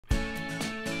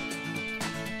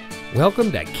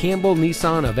Welcome to Campbell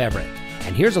Nissan of Everett,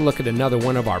 and here's a look at another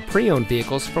one of our pre-owned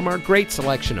vehicles from our great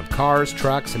selection of cars,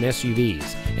 trucks, and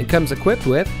SUVs, and comes equipped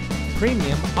with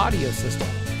premium audio system,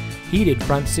 heated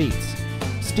front seats,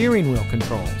 steering wheel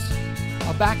controls,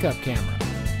 a backup camera,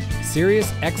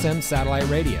 Sirius XM satellite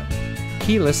radio,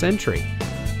 keyless entry,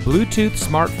 Bluetooth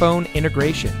smartphone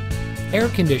integration, air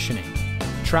conditioning,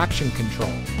 traction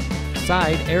control,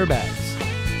 side airbags,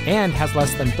 and has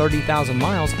less than 30,000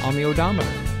 miles on the odometer.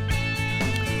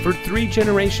 For 3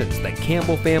 generations, the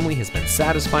Campbell family has been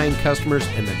satisfying customers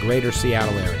in the greater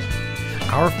Seattle area.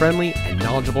 Our friendly and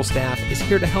knowledgeable staff is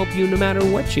here to help you no matter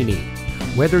what you need.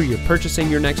 Whether you're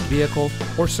purchasing your next vehicle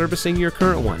or servicing your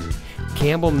current one,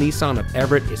 Campbell Nissan of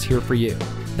Everett is here for you.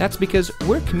 That's because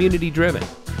we're community driven.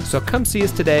 So come see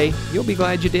us today, you'll be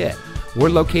glad you did. We're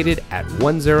located at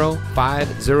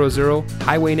 10500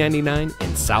 Highway 99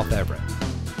 in South Everett.